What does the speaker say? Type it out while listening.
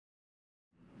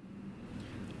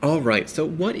All right, so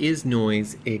what is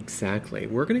noise exactly?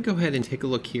 We're going to go ahead and take a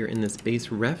look here in this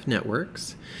base ref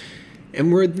networks,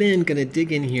 and we're then going to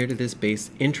dig in here to this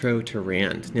base intro to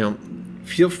RAND. Now,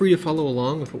 feel free to follow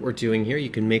along with what we're doing here.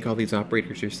 You can make all these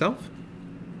operators yourself,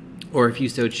 or if you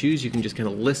so choose, you can just kind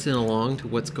of listen along to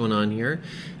what's going on here.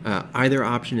 Either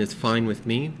option is fine with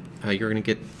me. You're going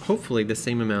to get, hopefully, the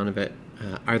same amount of it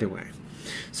either way.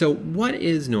 So what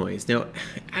is noise? Now,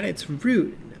 at its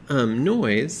root,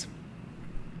 noise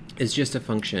is just a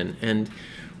function, and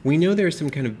we know there are some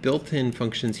kind of built-in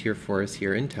functions here for us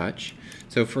here in Touch.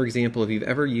 So for example, if you've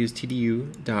ever used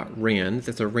tdu.rand,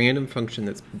 that's a random function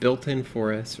that's built in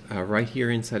for us right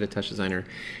here inside of Touch Designer,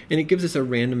 and it gives us a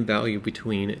random value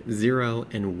between 0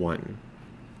 and 1.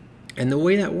 And the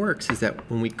way that works is that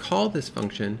when we call this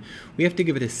function, we have to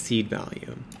give it a seed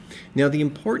value. Now, the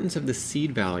importance of the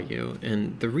seed value,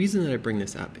 and the reason that I bring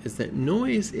this up, is that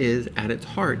noise is, at its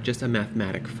heart, just a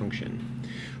mathematic function,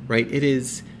 right? It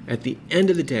is, at the end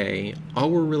of the day, all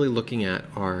we're really looking at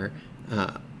are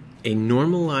a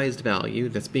normalized value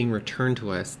that's being returned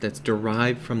to us that's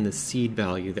derived from the seed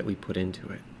value that we put into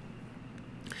it.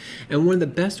 And one of the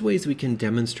best ways we can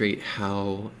demonstrate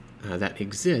how that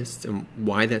exists and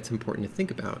why that's important to think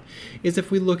about is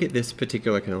if we look at this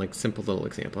particular kind of like simple little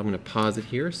example. I'm going to pause it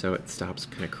here so it stops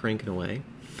kind of cranking away.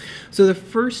 So the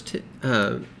first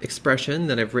expression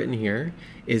that I've written here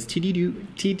is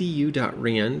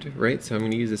tdu.rand, right? So I'm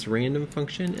going to use this random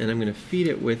function and I'm going to feed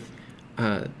it with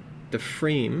the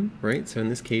frame, right? So in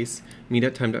this case,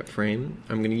 me.time.frame.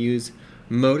 I'm going to use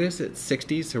modus at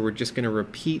 60, so we're just going to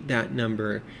repeat that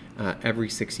number every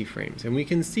 60 frames. And we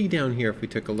can see down here if we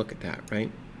took a look at that,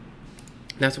 right?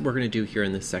 That's what we're going to do here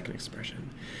in this second expression.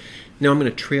 Now I'm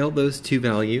going to trail those two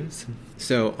values.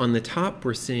 So on the top,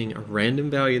 we're seeing a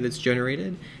random value that's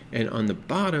generated, and on the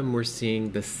bottom, we're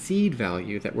seeing the seed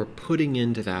value that we're putting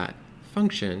into that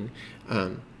function.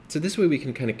 So this way we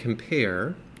can kind of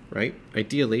compare, right?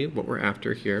 Ideally, what we're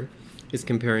after here is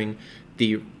comparing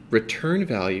the return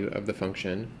value of the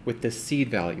function with the seed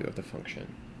value of the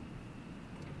function.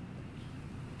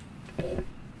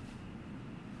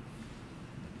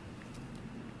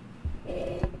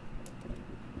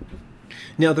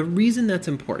 Now, the reason that's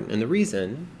important, and the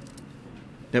reason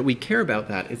that we care about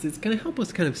that, is it's going to help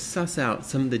us kind of suss out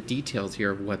some of the details here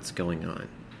of what's going on.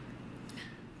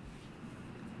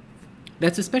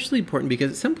 That's especially important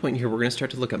because at some point here we're going to start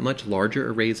to look at much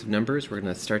larger arrays of numbers. We're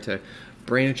going to start to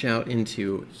branch out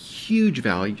into huge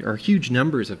value or huge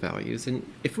numbers of values. And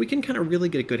if we can kind of really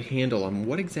get a good handle on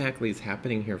what exactly is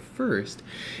happening here first,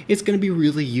 it's going to be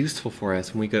really useful for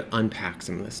us when we go to unpack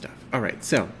some of this stuff. All right,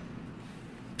 so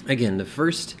again, the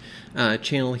first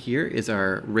channel here is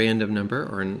our random number,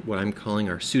 or what I'm calling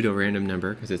our pseudo-random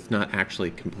number, because it's not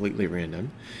actually completely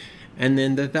random. And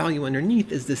then the value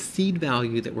underneath is the seed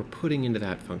value that we're putting into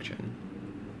that function.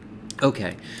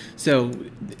 Okay, so,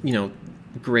 you know,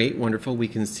 great, wonderful. We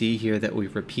can see here that we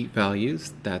repeat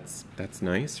values. That's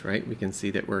nice, right? We can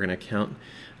see that we're going to count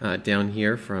down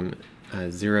here from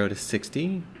 0 to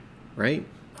 60, right?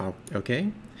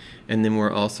 Okay. And then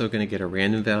we're also going to get a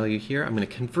random value here. I'm going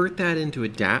to convert that into a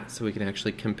DAT so we can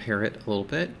actually compare it a little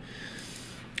bit.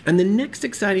 And the next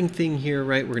exciting thing here,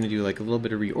 right, we're going to do like a little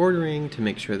bit of reordering to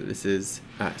make sure that this is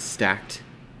stacked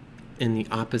in the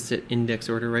opposite index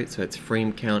order, right? So it's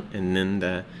frame count and then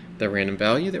the random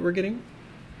value that we're getting.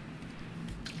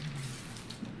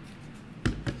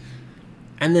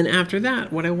 And then after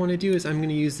that, what I want to do is I'm going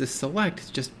to use this select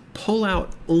to just pull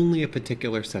out only a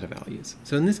particular set of values.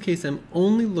 So in this case, I'm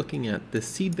only looking at the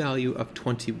seed value of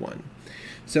 21.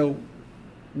 So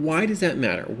why does that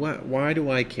matter? Why do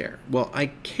I care? Well, I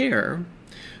care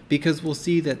because we'll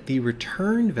see that the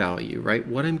return value, right,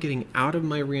 what I'm getting out of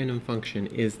my random function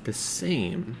is the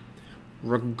same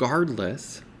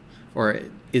regardless, or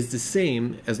is the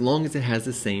same as long as it has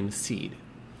the same seed.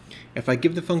 If I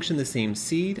give the function the same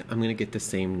seed, I'm going to get the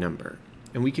same number.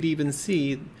 And we could even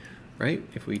see, right,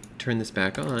 if we turn this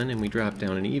back on and we drop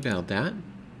down an eval dat,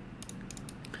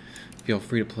 feel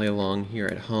free to play along here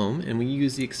at home, and we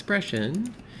use the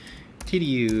expression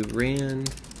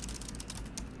tdu.rand,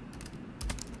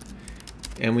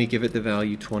 and we give it the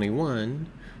value 21,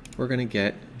 we're going to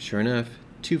get, sure enough,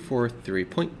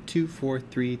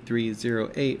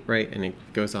 243.243308, right, and it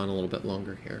goes on a little bit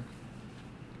longer here.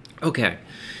 Okay,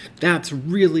 that's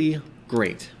really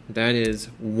great. That is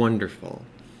wonderful.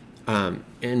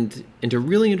 And to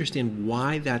really understand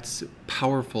why that's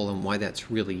powerful and why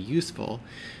that's really useful,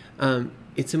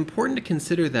 it's important to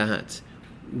consider that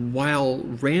while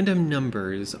random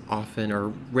numbers often,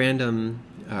 or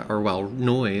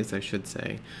noise, I should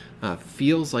say,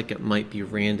 feels like it might be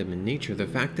random in nature, the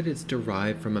fact that it's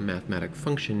derived from a mathematic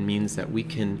function means that we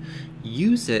can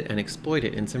use it and exploit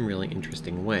it in some really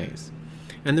interesting ways.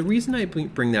 And the reason I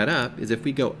bring that up is if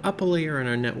we go up a layer in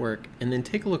our network and then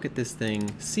take a look at this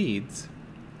thing, seeds,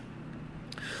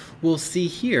 we'll see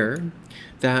here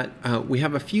that we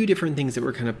have a few different things that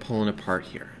we're kind of pulling apart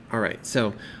here. All right,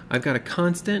 so I've got a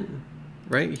constant,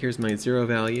 right? Here's my 0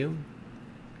 value.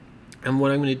 And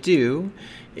what I'm going to do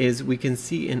is we can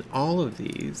see in all of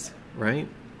these, right?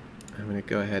 I'm going to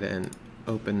go ahead and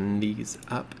open these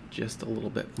up just a little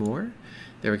bit more.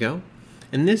 There we go.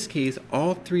 In this case,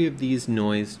 all 3 of these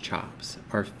noise chops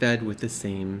are fed with the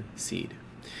same seed.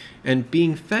 And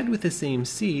being fed with the same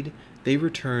seed, they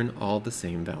return all the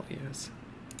same values,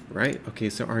 right? Okay,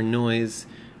 so our noise,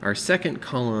 our second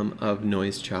column of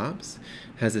noise chops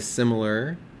has a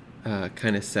similar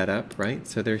kind of setup, right?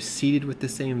 So they're seeded with the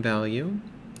same value,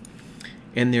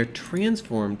 and they're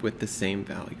transformed with the same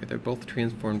value. They're both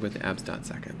transformed with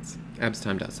abs.seconds,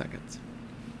 abs_time.seconds.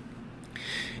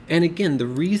 And again, the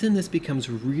reason this becomes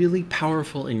really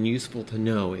powerful and useful to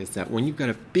know is that when you've got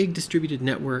a big distributed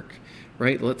network,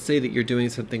 right? Let's say that you're doing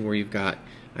something where you've got,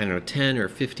 I don't know, 10 or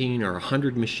 15 or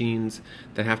 100 machines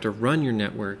that have to run your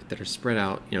network that are spread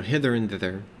out, you know, hither and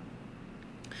thither.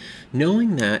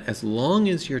 Knowing that as long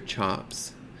as your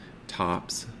chops,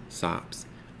 tops, sops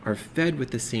are fed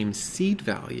with the same seed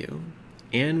value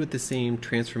and with the same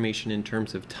transformation in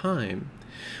terms of time,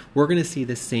 we're going to see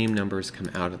the same numbers come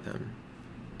out of them.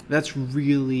 That's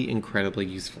really incredibly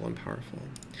useful and powerful.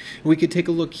 We could take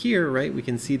a look here, right? We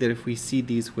can see that if we seed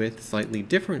these with slightly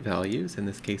different values, in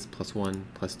this case +1,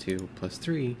 +2,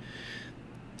 +3,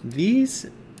 these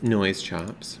noise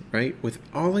chops, right, with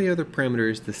all the other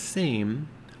parameters the same,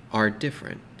 are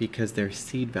different because their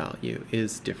seed value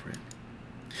is different.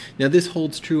 Now this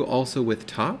holds true also with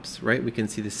tops, right? We can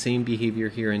see the same behavior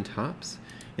here in tops.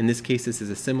 In this case, this is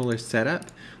a similar setup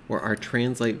where our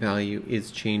translate value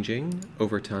is changing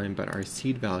over time, but our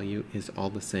seed value is all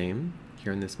the same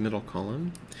here in this middle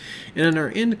column. And in our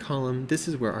end column, this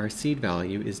is where our seed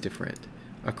value is different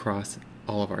across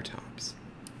all of our tops.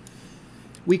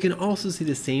 We can also see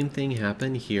the same thing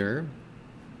happen here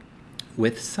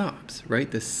with SOPs,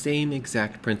 right? The same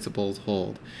exact principles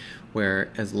hold, where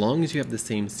as long as you have the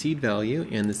same seed value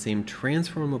and the same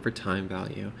transform over time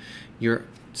value, your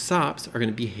SOPs are going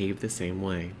to behave the same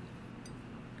way.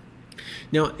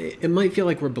 Now, it might feel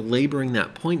like we're belaboring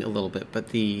that point a little bit, but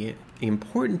the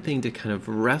important thing to kind of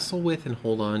wrestle with and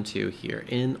hold on to here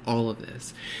in all of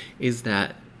this is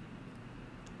that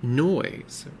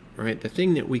noise, right? The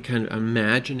thing that we kind of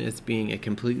imagine as being a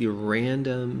completely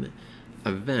random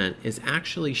event is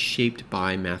actually shaped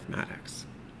by mathematics.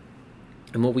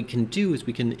 And what we can do is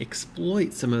we can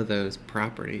exploit some of those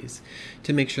properties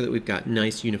to make sure that we've got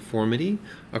nice uniformity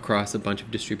across a bunch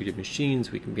of distributed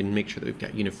machines. We can make sure that we've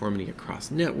got uniformity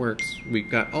across networks. We've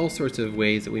got all sorts of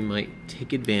ways that we might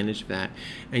take advantage of that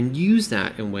and use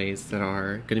that in ways that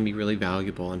are going to be really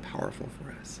valuable and powerful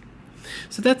for us.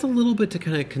 So that's a little bit to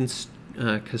kind of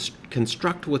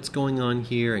construct what's going on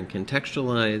here and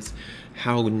contextualize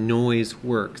how noise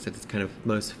works at its kind of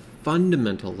most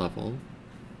fundamental level.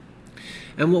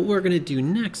 And what we're going to do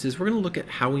next is we're going to look at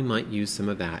how we might use some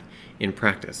of that in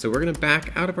practice. So we're going to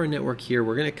back out of our network here.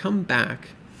 We're going to come back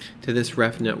to this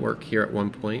ref network here at one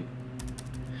point.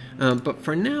 But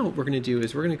for now, what we're going to do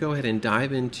is we're going to go ahead and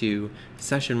dive into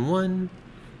session 1,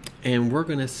 and we're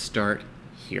going to start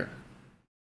here.